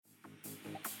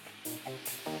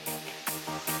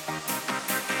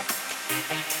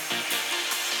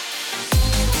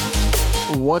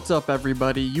What's up,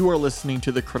 everybody? You are listening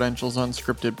to the Credentials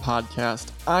Unscripted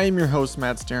podcast. I am your host,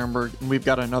 Matt Sterenberg, and we've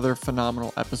got another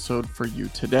phenomenal episode for you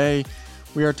today.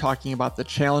 We are talking about the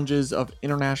challenges of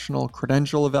international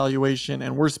credential evaluation,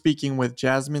 and we're speaking with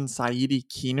Jasmin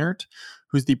Saidi-Kuehnert,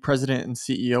 who's the president and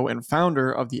CEO and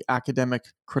founder of the Academic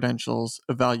Credentials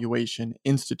Evaluation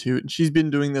Institute. And she's been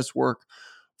doing this work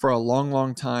for a long,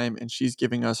 long time, and she's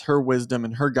giving us her wisdom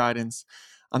and her guidance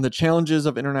on the challenges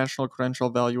of international credential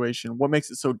evaluation, what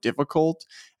makes it so difficult,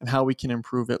 and how we can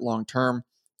improve it long term.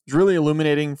 It's really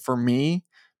illuminating for me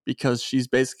because she's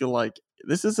basically like,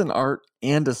 this is an art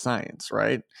and a science,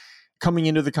 right? Coming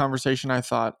into the conversation, I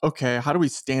thought, okay, how do we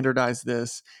standardize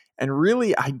this? And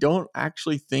really, I don't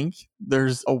actually think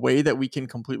there's a way that we can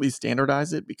completely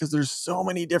standardize it because there's so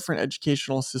many different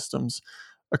educational systems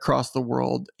across the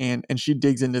world, and she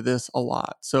digs into this a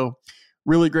lot. So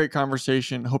really great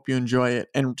conversation. Hope you enjoy it.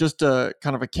 And just a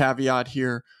kind of a caveat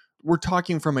here, we're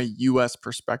talking from a U.S.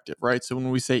 perspective, right? So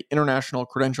when we say international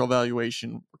credential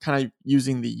evaluation, we're kind of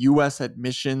using the U.S.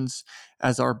 admissions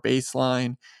as our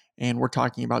baseline, and we're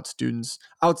talking about students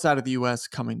outside of the U.S.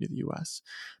 coming to the U.S.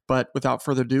 But without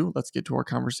further ado, let's get to our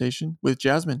conversation with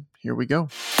Jasmin. Here we go.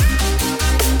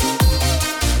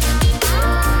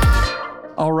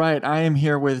 All right, I am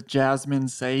here with Jasmin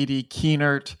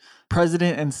Saidi-Kuehnert,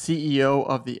 President and CEO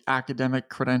of the Academic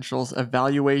Credentials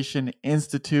Evaluation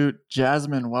Institute.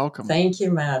 Jasmin, welcome. Thank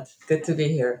you, Matt. Good to be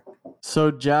here.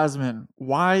 So, Jasmin,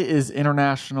 why is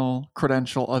international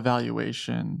credential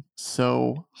evaluation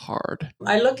so hard?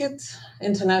 I look at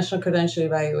international credential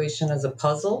evaluation as a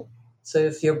puzzle. So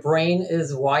if your brain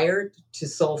is wired to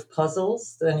solve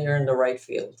puzzles, then you're in the right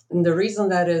field. And the reason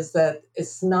that is that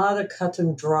it's not a cut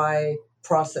and dry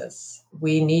process.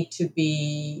 We need to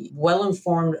be well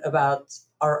informed about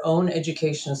our own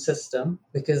education system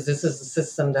because this is the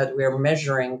system that we're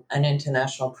measuring an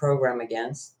international program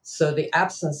against. So the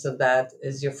absence of that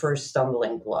is your first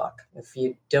stumbling block. If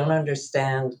you don't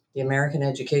understand the American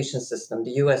education system,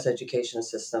 the US education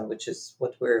system, which is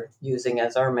what we're using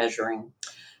as our measuring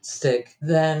stick,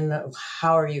 then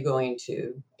how are you going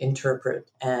to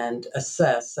interpret and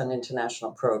assess an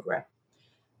international program?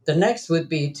 The next would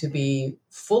be to be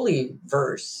fully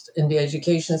versed in the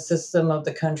education system of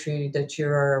the country that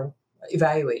you're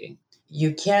evaluating.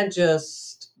 You can't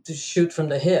just shoot from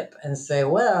the hip and say,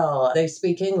 well, they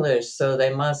speak English, so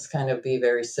they must kind of be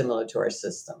very similar to our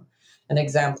system. An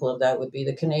example of that would be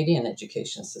the Canadian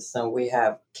education system.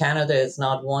 Canada is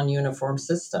not one uniform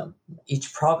system.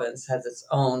 Each province has its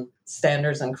own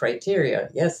standards and criteria.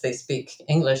 Yes, they speak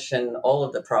English in all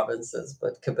of the provinces,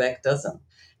 but Quebec doesn't.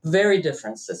 Very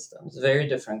different systems, very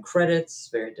different credits,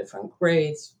 very different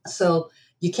grades. So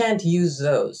you can't use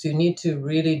those. You need to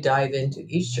really dive into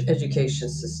each education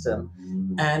system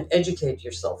and educate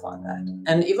yourself on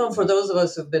that. And even for those of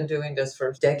us who've been doing this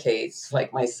for decades,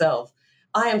 like myself,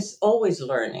 I am always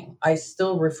learning. I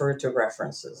still refer to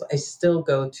references. I still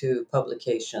go to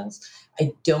publications.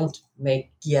 I don't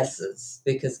make guesses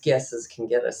because guesses can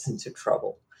get us into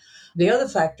trouble. The other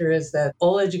factor is that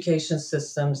all education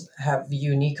systems have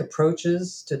unique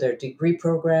approaches to their degree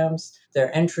programs,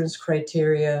 their entrance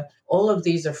criteria. All of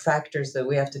these are factors that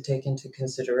we have to take into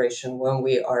consideration when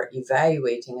we are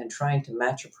evaluating and trying to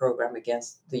match a program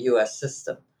against the US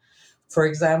system. For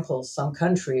example, some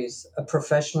countries, a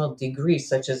professional degree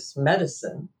such as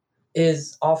medicine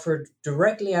is offered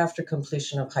directly after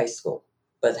completion of high school.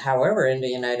 But however, in the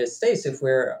United States, if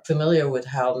we're familiar with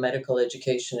how medical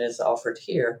education is offered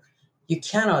here, you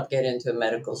cannot get into a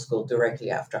medical school directly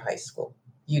after high school.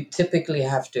 You typically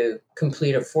have to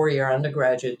complete a 4-year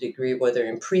undergraduate degree, whether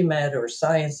in pre-med or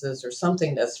sciences or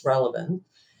something that's relevant.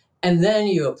 And then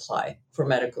you apply for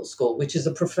medical school, which is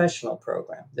a professional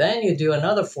program. Then you do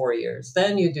another 4 years.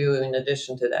 Then you do, in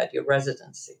addition to that, your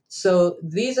residency. So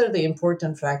these are the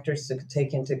important factors to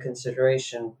take into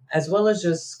consideration, as well as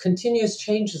just continuous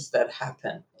changes that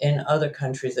happen in other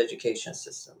countries' education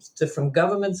systems. Different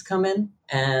governments come in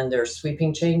and there are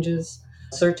sweeping changes.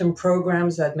 Certain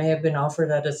programs that may have been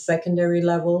offered at a secondary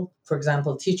level, for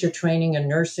example, teacher training and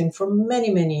nursing for many,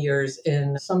 many years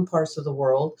in some parts of the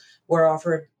world, were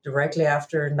offered directly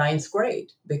after 9th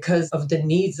grade because of the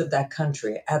needs of that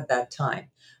country at that time.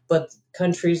 But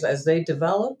countries, as they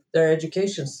develop, their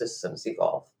education systems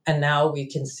evolve. And now we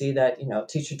can see that,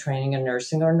 teacher training and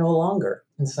nursing are no longer,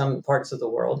 in some parts of the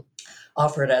world,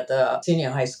 offered at the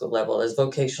senior high school level as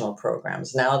vocational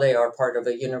programs. Now they are part of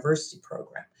a university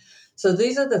program. So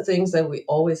these are the things that we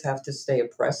always have to stay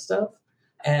abreast of,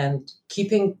 and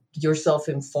keeping yourself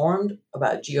informed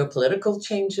about geopolitical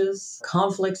changes,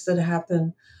 conflicts that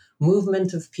happen,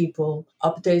 movement of people,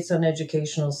 updates on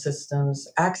educational systems,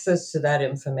 access to that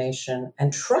information,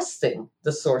 and trusting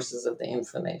the sources of the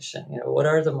information. What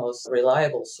are the most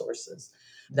reliable sources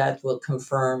that will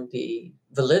confirm the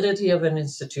validity of an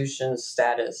institution's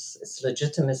status, its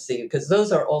legitimacy, because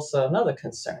those are also another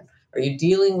concern. Are you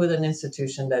dealing with an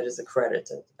institution that is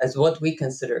accredited as what we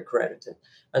consider accredited?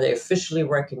 Are they officially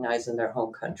recognized in their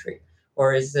home country?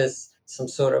 Or is this some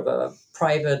sort of a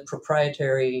private,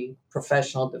 proprietary,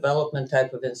 professional development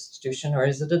type of institution? Or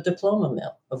is it a diploma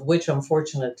mill, of which,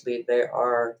 unfortunately, there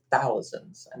are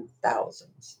thousands and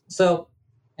thousands? So,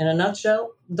 in a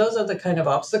nutshell, those are the kind of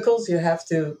obstacles you have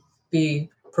to be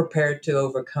prepared to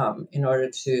overcome in order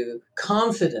to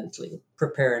confidently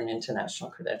prepare an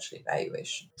international credential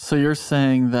evaluation. So you're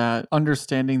saying that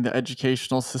understanding the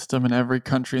educational system in every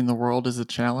country in the world is a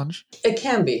challenge? It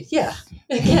can be, yeah.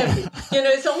 It can be.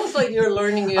 It's almost like you're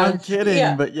learning. I'm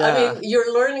kidding, but yeah. I mean,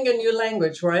 you're learning a new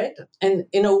language, right? And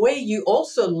in a way, you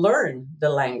also learn the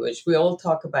language. We all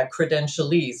talk about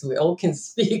credentialese. We all can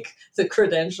speak the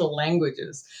credential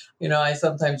languages. I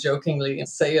sometimes jokingly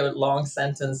say a long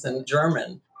sentence in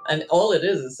German, and all it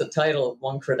is the title of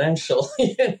one credential,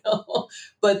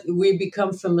 But we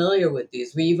become familiar with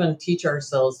these. We even teach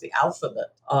ourselves the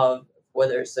alphabet of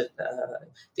whether it's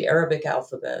the Arabic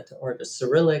alphabet or the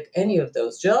Cyrillic, any of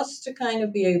those, just to kind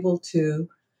of be able to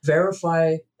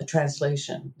verify the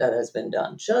translation that has been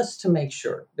done, just to make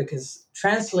sure, because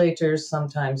translators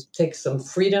sometimes take some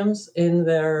freedoms in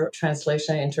their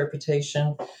translation and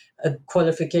interpretation. A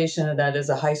qualification that is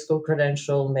a high school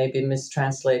credential may be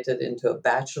mistranslated into a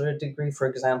bachelor degree. For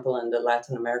example, in the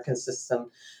Latin American system,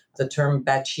 the term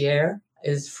bachiller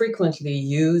is frequently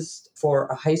used for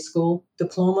a high school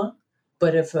diploma.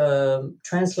 But if a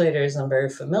translator isn't very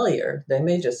familiar, they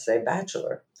may just say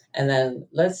bachelor. And then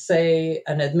let's say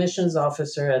an admissions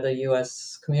officer at a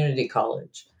U.S. community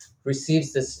college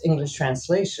receives this English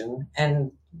translation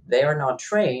and they are not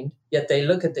trained, yet they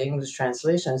look at the English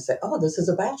translation and say, oh, this is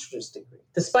a bachelor's degree,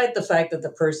 despite the fact that the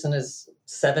person is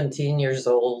 17 years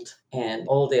old and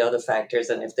all the other factors.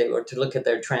 And if they were to look at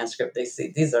their transcript, they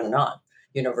see these are not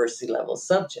university level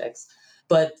subjects.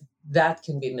 But that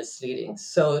can be misleading.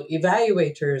 So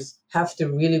evaluators have to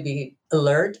really be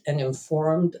alert and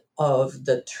informed of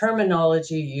the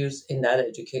terminology used in that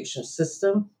education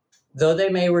system, though they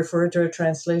may refer to a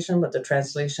translation, but the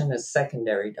translation is a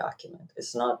secondary document.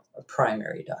 It's not a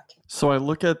primary document. So I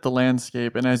look at the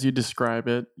landscape, and as you describe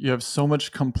it, you have so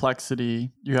much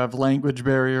complexity. You have language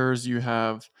barriers, you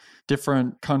have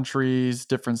different countries,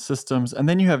 different systems, and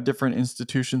then you have different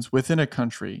institutions within a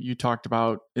country. You talked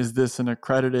about, is this an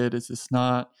accredited, is this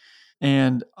not?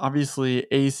 And obviously,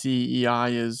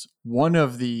 ACEI is one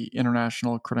of the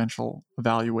international credential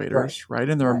evaluators, right?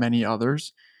 And there are many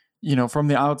others. From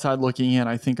the outside looking in,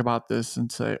 I think about this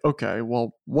and say, okay,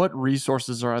 well, what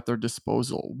resources are at their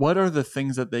disposal? What are the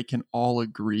things that they can all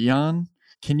agree on?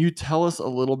 Can you tell us a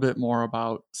little bit more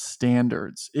about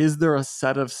standards? Is there a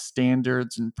set of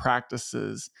standards and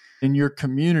practices in your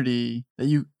community that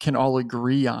you can all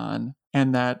agree on,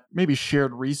 and that maybe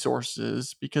shared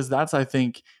resources? Because that's, I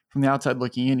think, from the outside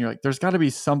looking in, you're like, there's got to be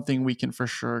something we can for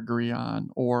sure agree on.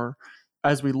 Or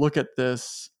as we look at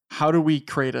this, how do we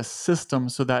create a system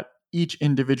so that each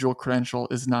individual credential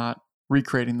is not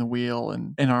recreating the wheel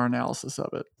in our analysis of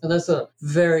it? So that's a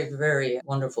very, very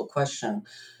wonderful question.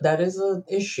 That is an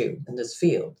issue in this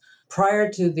field. Prior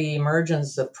to the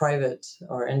emergence of private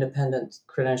or independent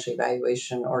credential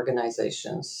evaluation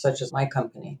organizations, such as my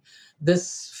company,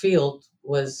 this field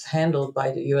was handled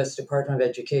by the U.S. Department of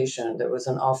Education. There was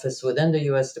an office within the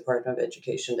U.S. Department of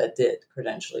Education that did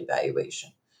credential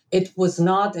evaluation. It was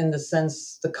not, in the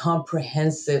sense, the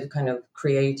comprehensive kind of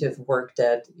creative work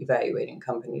that evaluating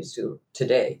companies do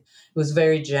today. It was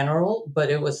very general, but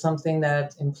it was something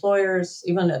that employers,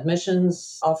 even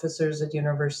admissions officers at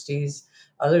universities,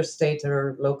 other state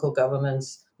or local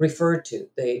governments referred to.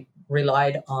 They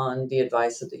relied on the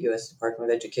advice of the U.S.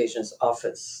 Department of Education's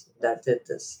office that did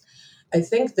this. I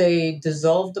think they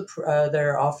dissolved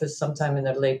their office sometime in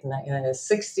the late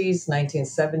 60s,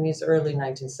 1970s, early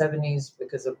 1970s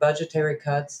because of budgetary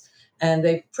cuts. And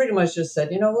they pretty much just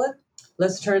said, you know what,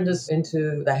 let's turn this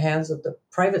into the hands of the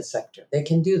private sector. They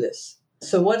can do this.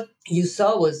 So what you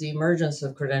saw was the emergence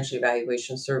of credential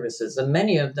evaluation services. And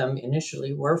many of them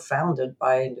initially were founded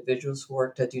by individuals who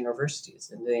worked at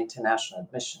universities in the international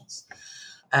admissions.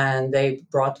 And they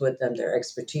brought with them their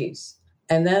expertise.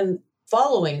 And then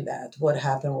following that, what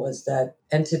happened was that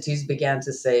entities began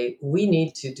to say, we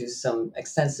need to do some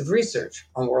extensive research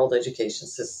on world education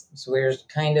systems. We're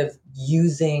kind of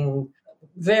using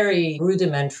very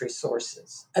rudimentary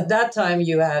sources. At that time,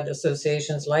 you had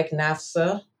associations like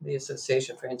NAFSA, the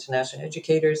Association for International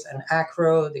Educators, and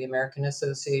ACRO, the American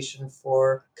Association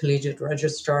for Collegiate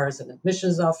Registrars and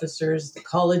Admissions Officers, the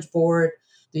College Board,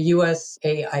 the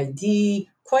USAID.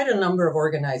 Quite a number of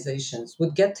organizations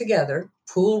would get together,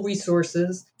 pool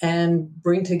resources, and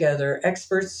bring together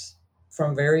experts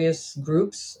from various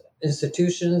groups,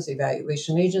 institutions,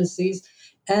 evaluation agencies,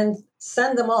 and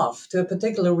send them off to a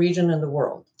particular region in the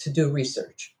world to do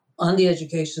research on the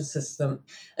education system.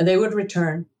 And they would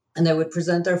return and they would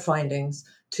present their findings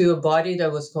to a body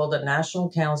that was called the National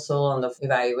Council on the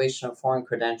Evaluation of Foreign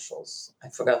Credentials. I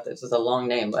forgot, this is a long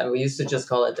name, but we used to just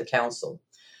call it the Council.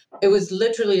 It was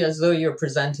literally as though you're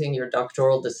presenting your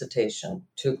doctoral dissertation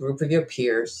to a group of your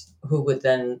peers who would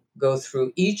then go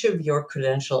through each of your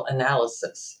credential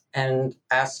analysis and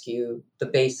ask you the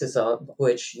basis of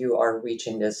which you are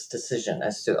reaching this decision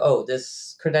as to, oh,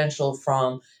 this credential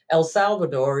from El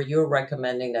Salvador, you're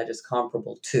recommending that is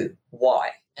comparable to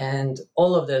why? And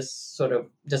all of this sort of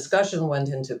discussion went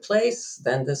into place.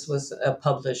 Then this was a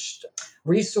published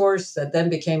resource that then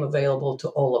became available to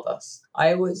all of us.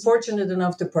 I was fortunate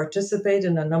enough to participate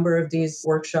in a number of these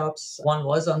workshops. One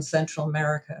was on Central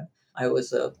America. I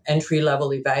was an entry-level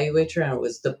evaluator, and it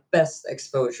was the best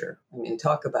exposure. I mean,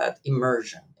 talk about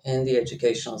immersion in the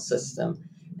educational system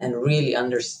and really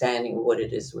understanding what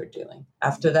it is we're doing.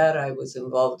 After that, I was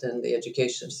involved in the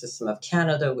education system of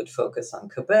Canada with focus on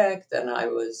Quebec. Then I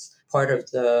was part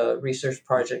of the research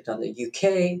project on the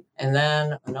UK. And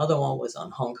then another one was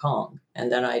on Hong Kong.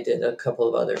 And then I did a couple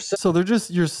of others. So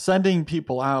you're sending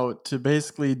people out to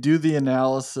basically do the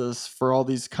analysis for all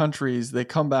these countries. They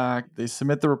come back, they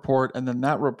submit the report, and then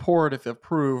that report, if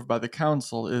approved by the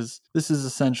council, this is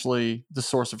essentially the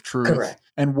source of truth. Correct.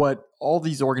 And what all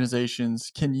these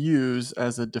organizations can use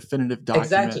as a definitive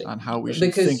document on how we should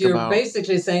think about. Because you're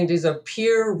basically saying these are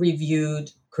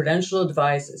peer-reviewed credential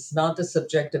advice. It's not the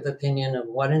subjective opinion of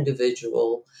one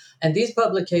individual. And these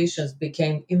publications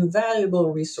became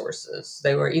invaluable resources.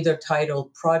 They were either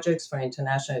titled Projects for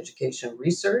International Education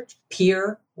Research,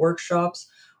 peer workshops,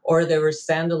 or they were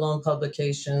standalone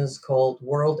publications called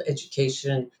World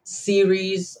Education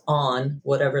Series on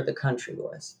whatever the country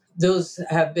was. Those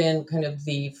have been kind of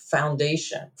the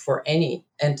foundation for any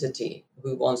entity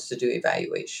who wants to do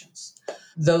evaluations.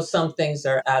 Though some things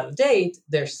are out of date,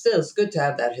 it's good to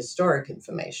have that historic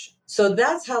information. So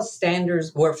that's how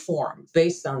standards were formed,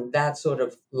 based on that sort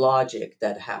of logic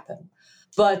that happened.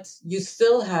 But you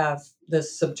still have the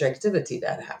subjectivity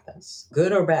that happens,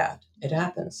 good or bad. It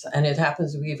happens. And it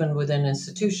happens even within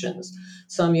institutions.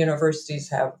 Some universities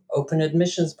have open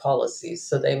admissions policies.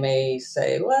 So they may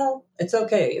say, well, it's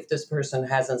okay if this person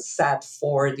hasn't sat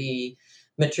for the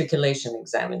matriculation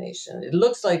examination. It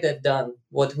looks like they've done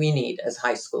what we need as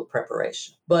high school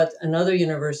preparation. But another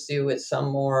university with some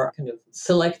more kind of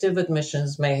selective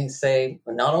admissions may say,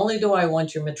 well, not only do I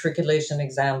want your matriculation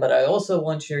exam, but I also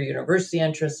want your university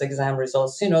entrance exam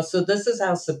results. So this is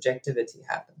how subjectivity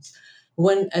happens.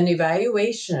 When an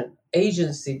evaluation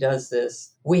agency does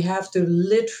this, we have to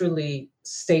literally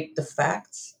state the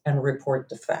facts and report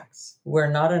the facts.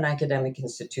 We're not an academic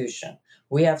institution.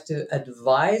 We have to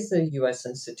advise the U.S.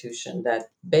 institution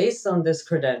that based on this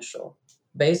credential,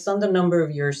 based on the number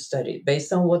of years studied,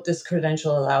 based on what this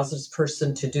credential allows this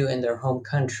person to do in their home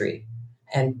country,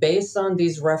 and based on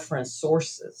these reference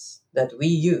sources that we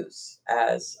use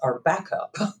as our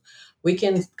backup, we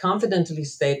can confidently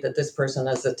state that this person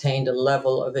has attained a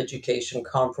level of education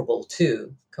comparable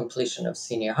to completion of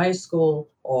senior high school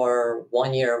or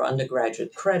 1 year of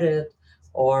undergraduate credit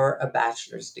or a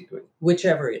bachelor's degree,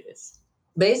 whichever it is.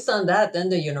 Based on that, then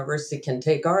the university can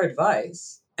take our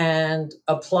advice and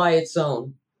apply its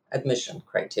own admission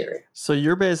criteria. So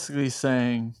you're basically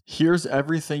saying, here's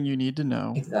everything you need to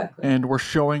know. Exactly. And we're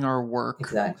showing our work.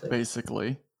 Exactly.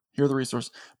 Basically. Here are the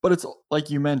resources. But it's like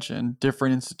you mentioned,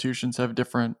 different institutions have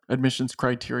different admissions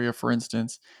criteria, for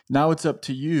instance. Now it's up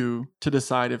to you to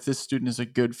decide if this student is a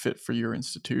good fit for your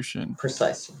institution.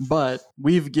 Precisely. But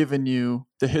we've given you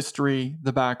the history,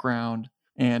 the background,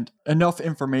 and enough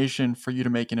information for you to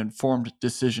make an informed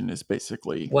decision is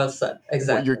basically well said.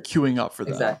 Exactly. What you're queuing up for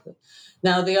them. Exactly.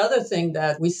 Now, the other thing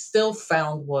that we still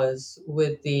found was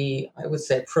with the, I would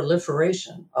say,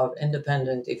 proliferation of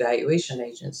independent evaluation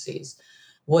agencies,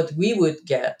 what we would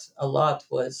get a lot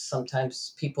was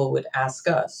sometimes people would ask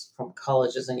us from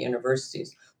colleges and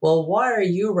universities, well, why are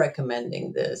you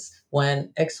recommending this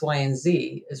when X, Y, and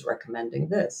Z is recommending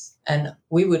this? And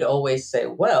we would always say,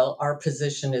 well, our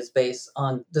position is based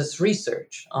on this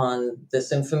research, on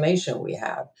this information we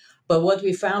have. But what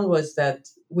we found was that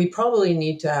we probably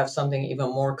need to have something even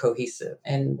more cohesive.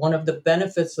 And one of the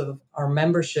benefits of our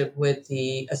membership with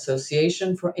the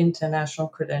Association for International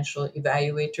Credential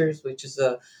Evaluators, which is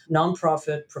a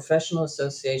nonprofit professional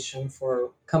association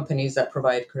for companies that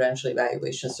provide credential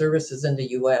evaluation services in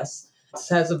the US,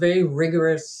 it has a very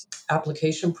rigorous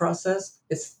application process.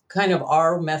 It's kind of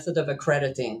our method of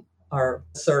accrediting our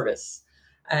service.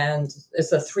 And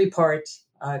it's a three-part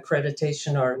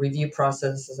accreditation or review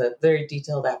process. Is a very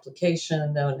detailed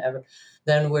application.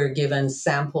 Then we're given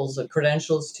samples of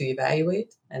credentials to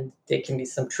evaluate, and there can be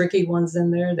some tricky ones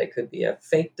in there. There could be a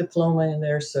fake diploma in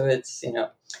there. So it's,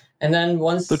 and then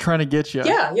once they're trying to get you.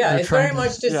 Yeah. They're It's very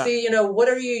much to see, what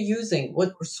are you using?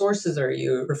 What sources are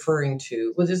you referring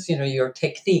to? What is, your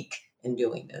technique in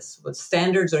doing this? What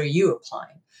standards are you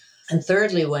applying? And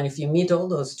thirdly, if you meet all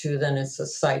those two, then it's a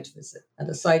site visit. And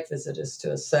the site visit is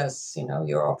to assess,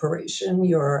 your operation,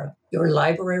 your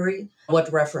library,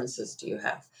 what references do you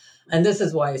have? And this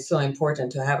is why it's so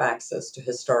important to have access to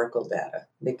historical data,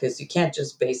 because you can't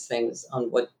just base things on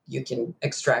what you can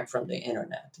extract from the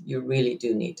internet. You really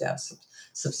do need to have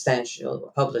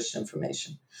substantial published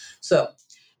information. So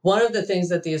one of the things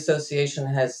that the association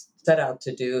has set out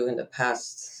to do in the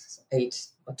past 8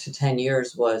 to 10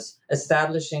 years was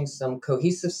establishing some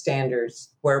cohesive standards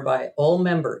whereby all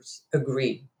members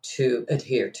agree to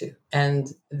adhere to. And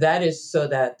that is so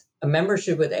that a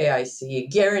membership with AICE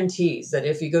guarantees that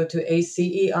if you go to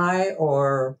ACEI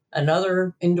or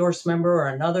another endorsed member or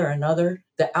another,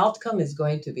 the outcome is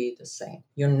going to be the same.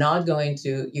 You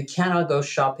cannot go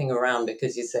shopping around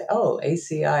because you say, oh,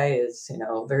 ACEI is,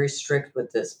 very strict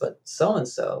with this, but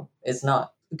so-and-so is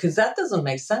not. Because that doesn't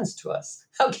make sense to us.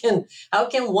 How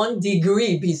can one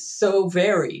degree be so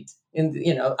varied?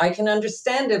 I can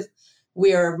understand if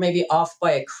we are maybe off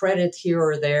by a credit here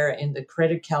or there in the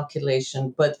credit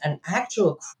calculation, but an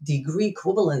actual degree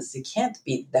equivalency can't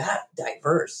be that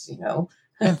diverse,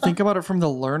 And think about it from the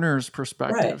learner's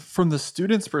perspective, Right. From the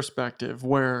student's perspective,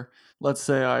 where let's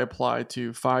say I apply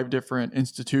to 5 different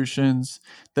institutions,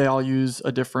 they all use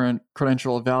a different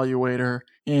credential evaluator,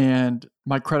 and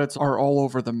my credits are all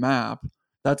over the map.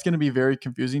 That's going to be very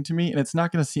confusing to me, and it's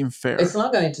not going to seem fair. It's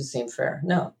not going to seem fair,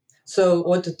 no. So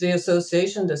what the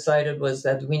association decided was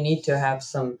that we need to have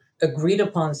some agreed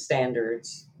upon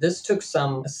standards. This took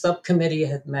a subcommittee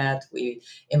had met. We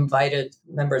invited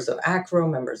members of ACRO,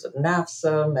 members of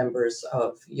NAFSA, members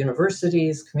of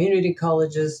universities, community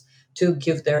colleges to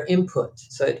give their input.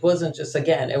 So it wasn't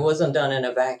it wasn't done in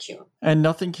a vacuum. And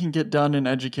nothing can get done in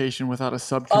education without a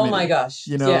subcommittee. Oh my gosh.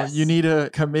 Yes. You need a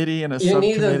committee and subcommittee.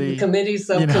 You need a committee,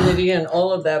 subcommittee, and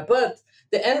all of that. But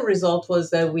the end result was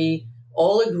that we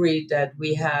all agreed that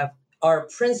we have our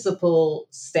principal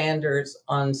standards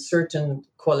on certain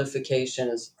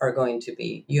qualifications are going to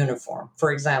be uniform.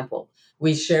 For example,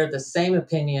 we share the same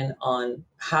opinion on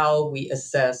how we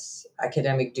assess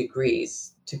academic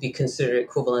degrees to be considered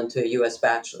equivalent to a U.S.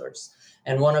 bachelor's.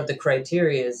 And one of the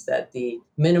criteria is that the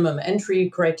minimum entry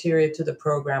criteria to the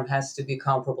program has to be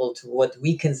comparable to what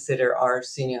we consider our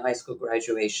senior high school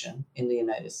graduation in the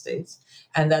United States,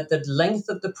 and that the length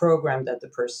of the program that the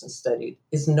person studied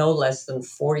is no less than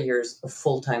 4 years of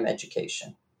full-time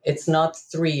education. It's not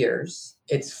 3 years,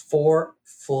 it's 4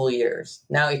 full years.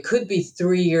 Now, it could be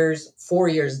 3 years, 4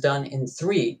 years done in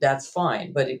 3, that's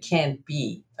fine, but it can't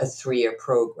be a 3-year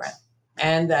program.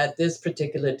 And that this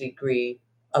particular degree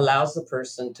allows the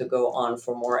person to go on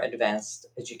for more advanced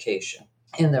education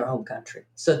in their home country.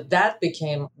 So that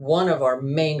became one of our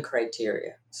main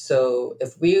criteria. So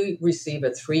if we receive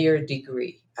a 3-year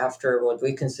degree after what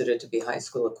we consider to be high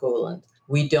school equivalent,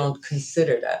 we don't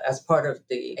consider that as part of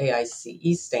the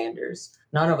AICE standards.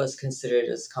 None of us consider it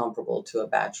as comparable to a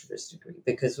bachelor's degree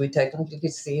because we technically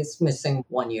see it's missing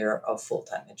 1 year of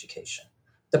full-time education.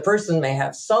 The person may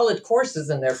have solid courses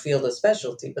in their field of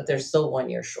specialty, but they're still 1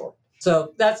 year short.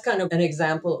 So that's kind of an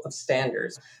example of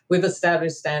standards. We've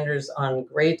established standards on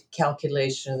grade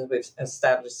calculations. We've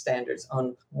established standards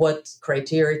on what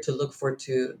criteria to look for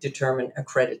to determine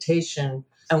accreditation.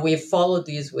 And we've followed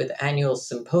these with annual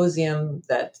symposium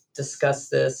that discuss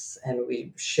this, and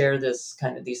we share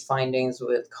these findings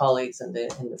with colleagues in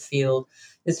the field.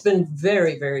 It's been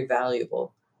very, very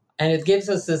valuable. And it gives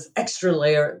us this extra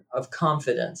layer of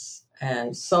confidence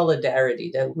and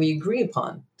solidarity, that we agree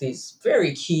upon these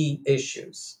very key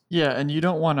issues. Yeah, and you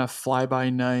don't want a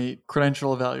fly-by-night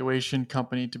credential evaluation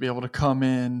company to be able to come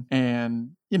in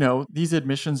and, these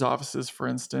admissions offices, for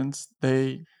instance,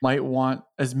 they might want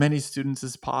as many students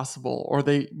as possible, or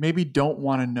they maybe don't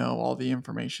want to know all the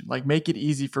information. Like, make it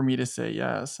easy for me to say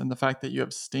yes. And the fact that you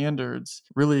have standards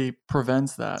really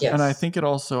prevents that. Yes. And I think it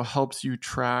also helps you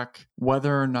track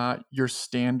whether or not your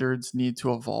standards need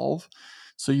to evolve.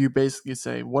 So you basically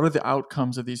say, what are the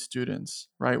outcomes of these students,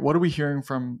 right? What are we hearing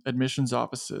from admissions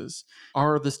offices?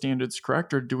 Are the standards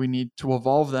correct, or do we need to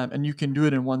evolve them? And you can do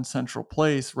it in one central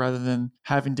place rather than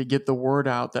having to get the word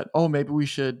out that, oh, maybe we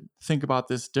should think about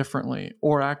this differently.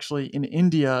 Or actually in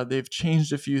India, they've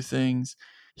changed a few things.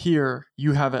 Here,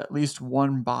 you have at least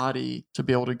one body to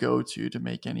be able to go to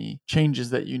make any changes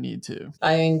that you need to.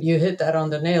 I mean, you hit that on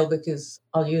the nail, because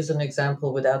I'll use an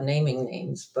example without naming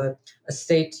names, but a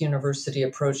state university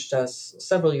approached us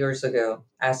several years ago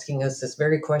asking us this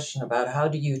very question about how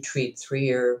do you treat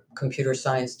 3-year computer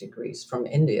science degrees from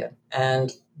India?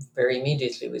 And very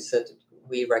immediately we said,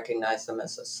 we recognize them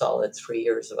as a solid 3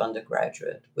 years of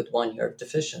undergraduate with 1 year of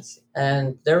deficiency.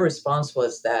 And their response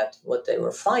was that what they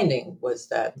were finding was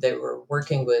that they were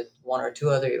working with 1 or 2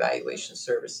 other evaluation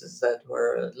services that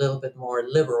were a little bit more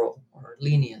liberal or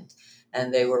lenient.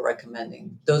 And they were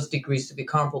recommending those degrees to be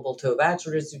comparable to a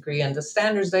bachelor's degree. And the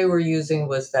standards they were using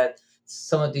was that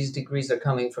some of these degrees are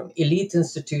coming from elite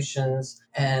institutions.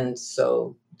 And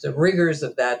so the rigors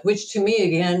of that, which to me,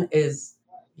 again, is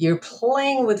you're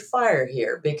playing with fire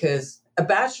here, because a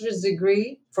bachelor's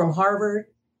degree from Harvard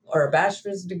or a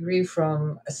bachelor's degree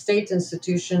from a state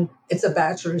institution, it's a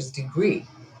bachelor's degree.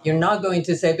 You're not going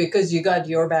to say, because you got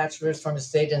your bachelor's from a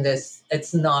state and this,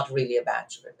 it's not really a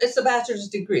bachelor. It's a bachelor's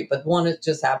degree, but one, it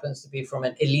just happens to be from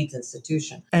an elite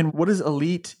institution. And what does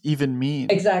elite even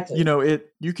mean? Exactly.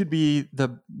 You could be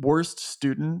the worst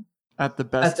student at the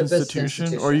best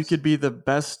institution, or you could be the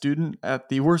best student at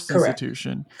the worst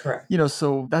institution. Correct.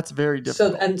 So that's very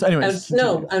difficult.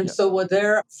 So what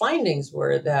their findings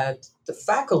were that the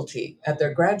faculty at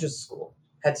their graduate school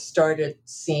had started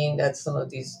seeing that some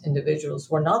of these individuals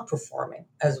were not performing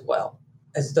as well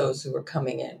as those who were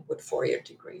coming in with 4-year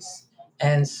degrees.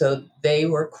 And so they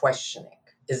were questioning,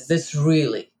 is this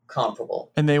really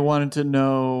comparable? And they wanted to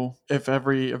know if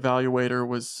every evaluator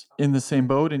was in the same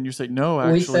boat, and you said no,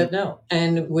 actually. We said no.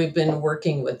 And we've been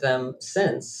working with them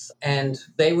since. And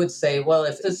they would say, well,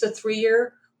 if it's a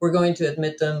 3-year, we're going to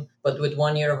admit them, but with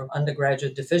 1 year of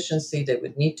undergraduate deficiency, they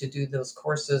would need to do those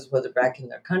courses, whether back in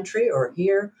their country or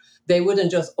here. They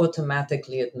wouldn't just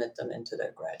automatically admit them into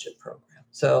their graduate program.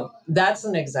 So that's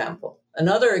an example.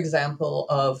 Another example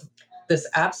of this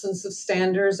absence of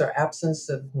standards or absence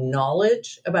of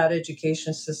knowledge about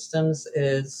education systems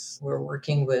is we're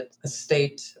working with a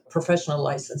state professional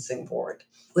licensing board.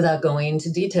 Without going into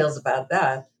details about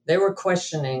that, they were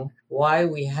questioning why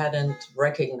we hadn't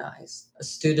recognized a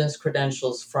student's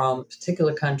credentials from a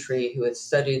particular country who had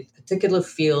studied a particular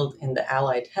field in the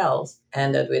allied health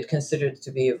and that we had considered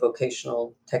to be a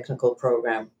vocational technical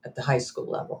program at the high school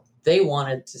level. They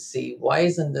wanted to see, why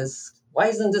isn't this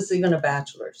even a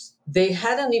bachelor's? They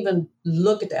hadn't even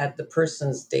looked at the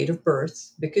person's date of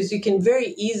birth, because you can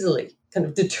very easily kind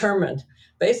of determine,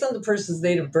 based on the person's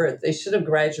date of birth, they should have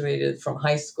graduated from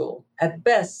high school at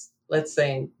best, let's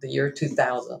say in the year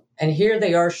 2000. And here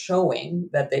they are showing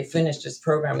that they finished this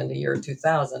program in the year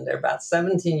 2000. They're about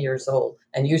 17 years old,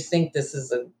 and you think this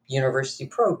is a university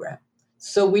program.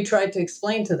 So we tried to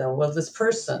explain to them, well, this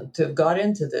person to have got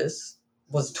into this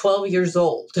was 12 years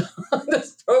old.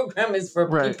 This program is for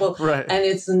people. Right. And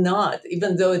it's not,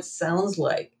 even though it sounds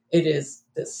like it is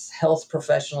this health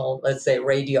professional, let's say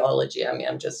radiology. I mean,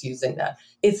 I'm just using that.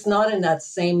 It's not in that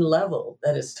same level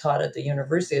that is taught at the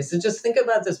university. So just think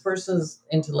about this person's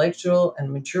intellectual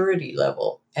and maturity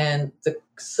level and the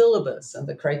syllabus and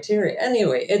the criteria.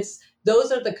 Anyway,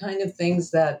 those are the kind of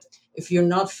things that if you're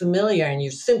not familiar and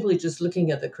you're simply just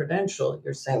looking at the credential,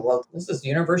 you're saying, well, this is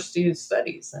university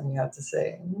studies. And you have to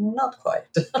say, not quite.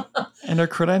 And a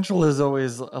credential is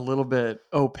always a little bit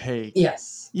opaque.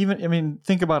 Yes.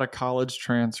 Think about a college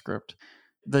transcript.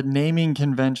 The naming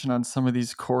convention on some of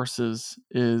these courses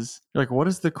is like, what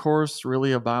is the course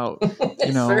really about?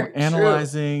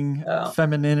 Analyzing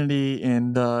femininity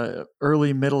in the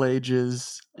early Middle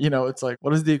Ages. It's like,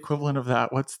 what is the equivalent of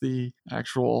that? What's the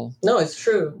actual? No, it's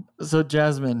true. So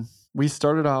Jasmin, we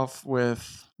started off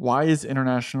with, why is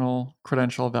international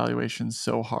credential evaluation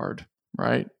so hard,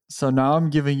 right? So now I'm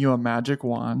giving you a magic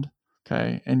wand,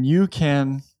 okay? And you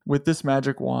can, with this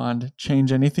magic wand,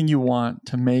 change anything you want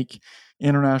to make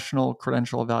international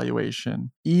credential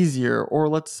evaluation easier, or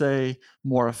let's say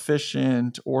more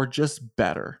efficient, or just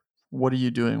better? What are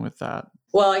you doing with that?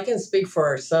 Well, I can speak for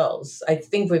ourselves. I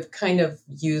think we've kind of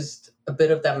used a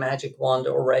bit of that magic wand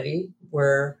already,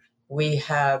 where we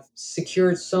have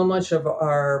secured so much of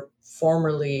our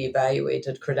formerly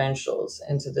evaluated credentials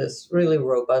into this really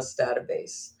robust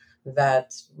database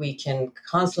that we can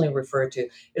constantly refer to.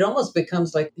 It almost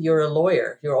becomes like you're a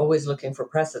lawyer. You're always looking for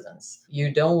precedents.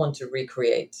 You don't want to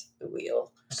recreate the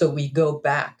wheel. So we go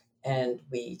back and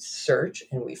we search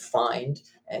and we find,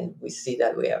 and we see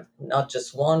that we have not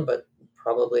just one, but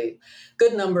probably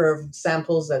good number of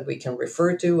samples that we can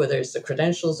refer to, whether it's the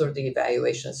credentials or the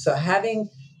evaluations. So having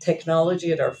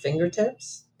technology at our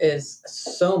fingertips is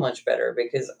so much better,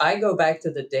 because I go back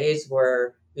to the days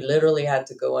where you literally had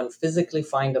to go and physically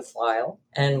find a file.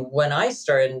 And when I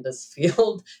started in this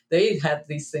field, they had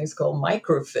these things called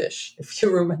microfiche. If you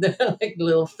remember, they're like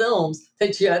little films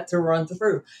that you had to run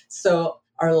through. So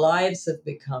our lives have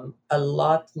become a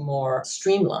lot more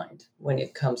streamlined when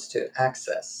it comes to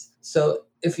access. So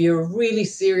if you're really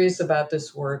serious about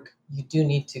this work, you do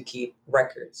need to keep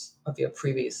records of your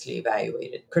previously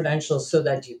evaluated credentials so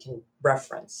that you can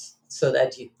reference, so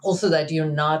that you're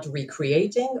not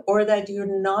recreating, or that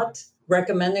you're not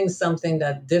recommending something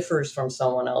that differs from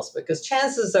someone else, because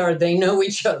chances are they know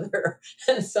each other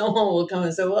and someone will come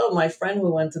and say, well, my friend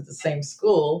who went to the same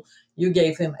school, you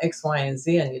gave him X, Y, and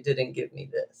Z, and you didn't give me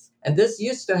this. And this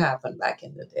used to happen back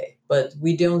in the day, but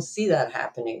we don't see that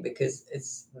happening, because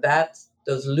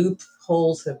those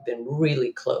loopholes have been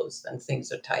really closed and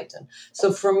things are tightened.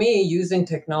 So for me, using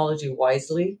technology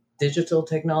wisely, digital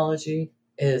technology,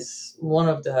 is one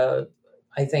of the,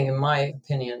 I think, in my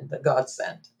opinion, the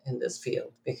godsend in this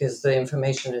field, because the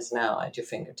information is now at your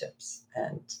fingertips.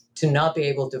 And to not be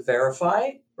able to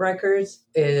verify records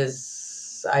is,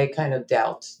 I kind of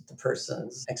doubt the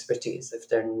person's expertise if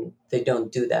they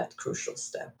don't do that crucial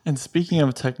step. And speaking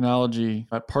of technology,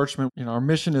 at Parchment, our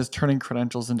mission is turning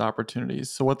credentials into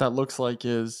opportunities. So what that looks like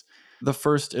is the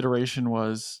first iteration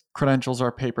was credentials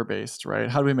are paper-based, right?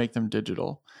 How do we make them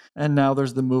digital? And now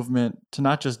there's the movement to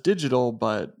not just digital,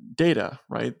 but data,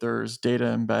 right? There's data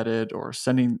embedded, or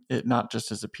sending it not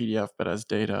just as a PDF, but as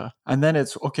data. And then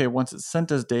it's, okay, once it's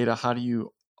sent as data, how do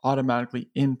you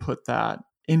automatically input that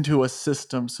into a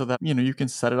system so that, you can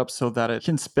set it up so that it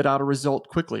can spit out a result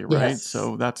quickly, right? Yes.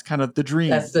 So that's kind of the dream,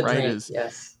 That's the right? dream,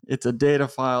 yes. It's a data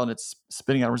file and it's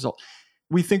spitting out a result.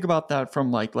 We think about that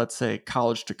from, like, let's say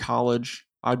college to college.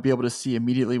 I'd be able to see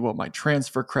immediately what my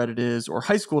transfer credit is, or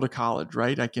high school to college,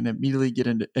 right? I can immediately get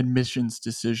an admissions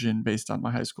decision based on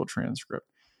my high school transcript.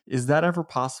 Is that ever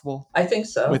possible? I think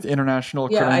so. With international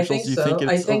Yeah, credentials, I think do you so. think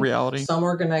it's I think a reality? some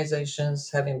organizations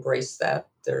have embraced that.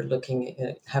 They're looking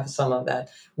at, have some of that.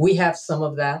 We have some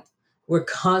of that. We're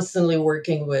constantly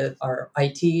working with our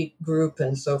IT group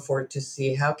and so forth to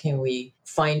see how can we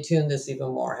fine tune this even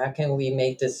more? How can we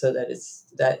make this so that it's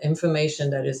that information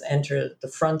that is entered at the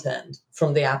front end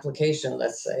from the application,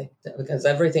 let's say, because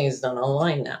everything is done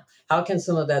online now. How can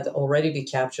some of that already be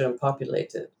captured and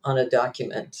populated on a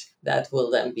document that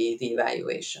will then be the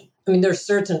evaluation? I mean, there's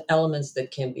certain elements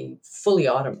that can be fully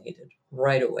automated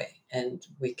right away, and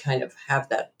we kind of have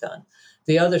that done.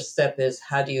 The other step is,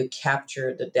 how do you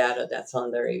capture the data that's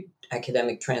on their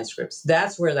academic transcripts?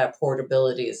 That's where that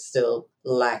portability is still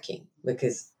lacking,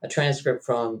 because a transcript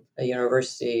from a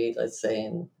university, let's say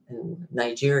in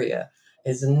Nigeria,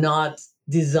 is not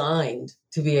designed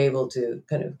to be able to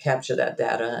kind of capture that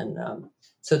data. And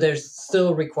so there's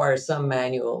still requires some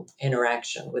manual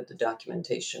interaction with the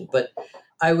documentation. But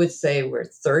I would say we're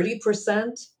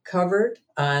 30% covered.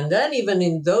 And then even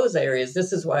in those areas,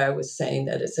 this is why I was saying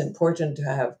that it's important to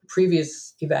have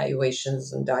previous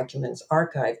evaluations and documents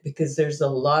archived, because there's a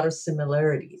lot of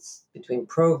similarities between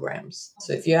programs.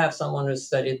 So if you have someone who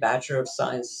studied Bachelor of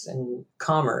Science in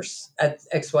Commerce at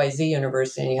XYZ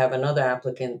University and you have another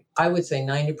applicant, I would say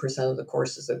 90% of the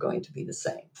courses are going to be the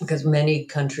same, because many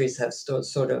countries have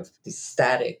sort of these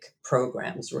static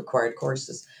programs, required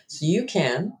courses. So you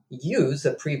can use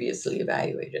a previously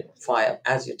evaluated file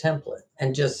as your template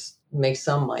and just make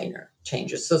some minor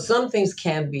changes. So some things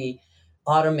can be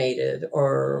automated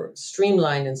or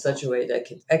streamlined in such a way that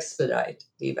can expedite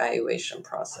the evaluation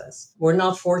process. We're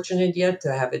not fortunate yet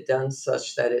to have it done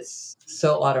such that it's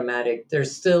so automatic.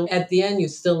 There's still, at the end, you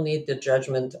still need the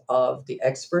judgment of the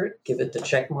expert. Give it the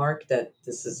check mark that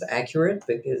this is accurate,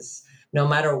 because no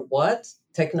matter what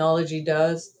technology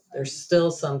does, there's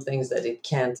still some things that it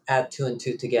can't add two and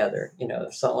two together.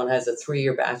 If someone has a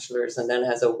 3-year bachelor's and then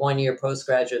has a 1-year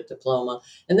postgraduate diploma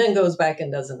and then goes back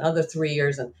and does another 3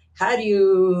 years, and how do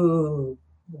you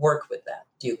work with that?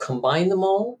 Do you combine them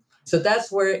all? So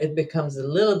that's where it becomes a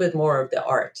little bit more of the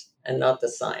art and not the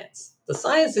science. The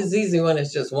science is easy when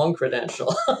it's just one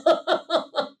credential.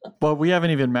 But we haven't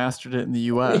even mastered it in the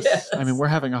US. Yes. I mean, we're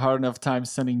having a hard enough time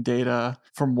sending data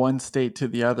from one state to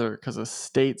the other because a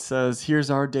state says,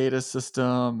 here's our data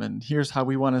system and here's how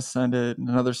we want to send it. And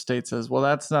another state says, well,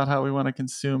 that's not how we want to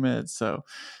consume it. So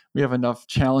we have enough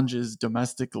challenges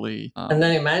domestically. And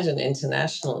then imagine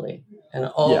internationally and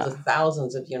all the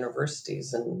thousands of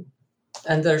universities.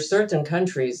 And there are certain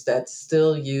countries that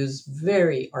still use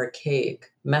very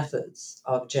archaic methods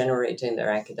of generating their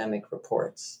academic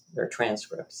reports, their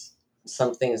transcripts.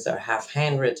 Some things are half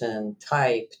handwritten,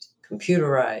 typed,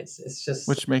 computerized. It's just...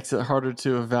 Which makes it harder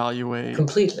to evaluate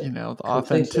completely, the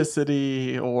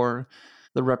authenticity or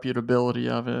the reputability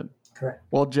of it. Correct.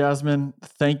 Well, Jasmin,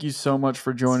 thank you so much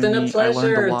for joining me. It's been a pleasure. I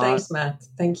learned a lot. Thanks, Matt.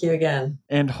 Thank you again.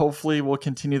 And hopefully we'll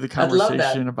continue the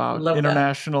conversation about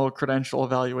international credential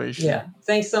evaluation. Yeah.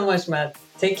 Thanks so much, Matt.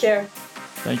 Take care.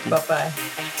 Thank you. Bye-bye.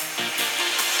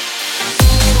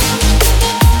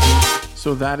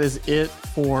 So that is it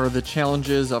for the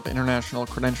challenges of international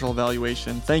credential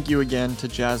evaluation. Thank you again to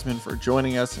Jasmin for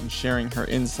joining us and sharing her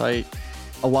insight.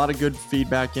 A lot of good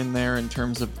feedback in there in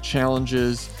terms of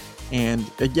challenges. And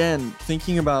again,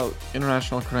 thinking about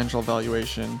international credential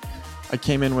evaluation, I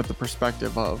came in with the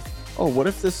perspective of, oh, what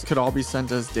if this could all be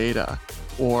sent as data?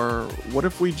 Or what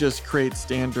if we just create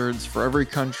standards for every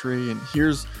country and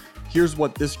here's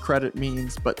what this credit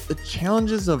means? But the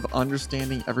challenges of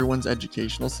understanding everyone's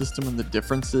educational system and the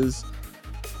differences,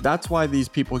 that's why these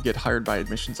people get hired by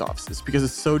admissions offices, because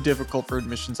it's so difficult for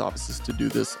admissions offices to do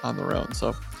this on their own.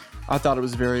 So I thought it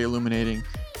was very illuminating.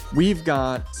 We've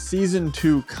got season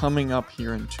 2 coming up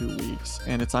here in 2 weeks,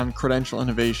 and it's on credential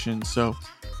innovation. So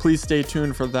please stay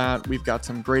tuned for that. We've got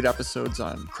some great episodes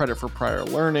on credit for prior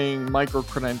learning,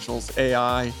 micro-credentials,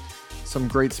 AI, some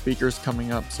great speakers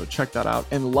coming up. So check that out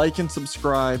and like and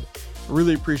subscribe. I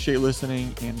really appreciate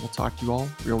listening, and we'll talk to you all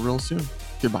real soon.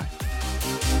 Goodbye.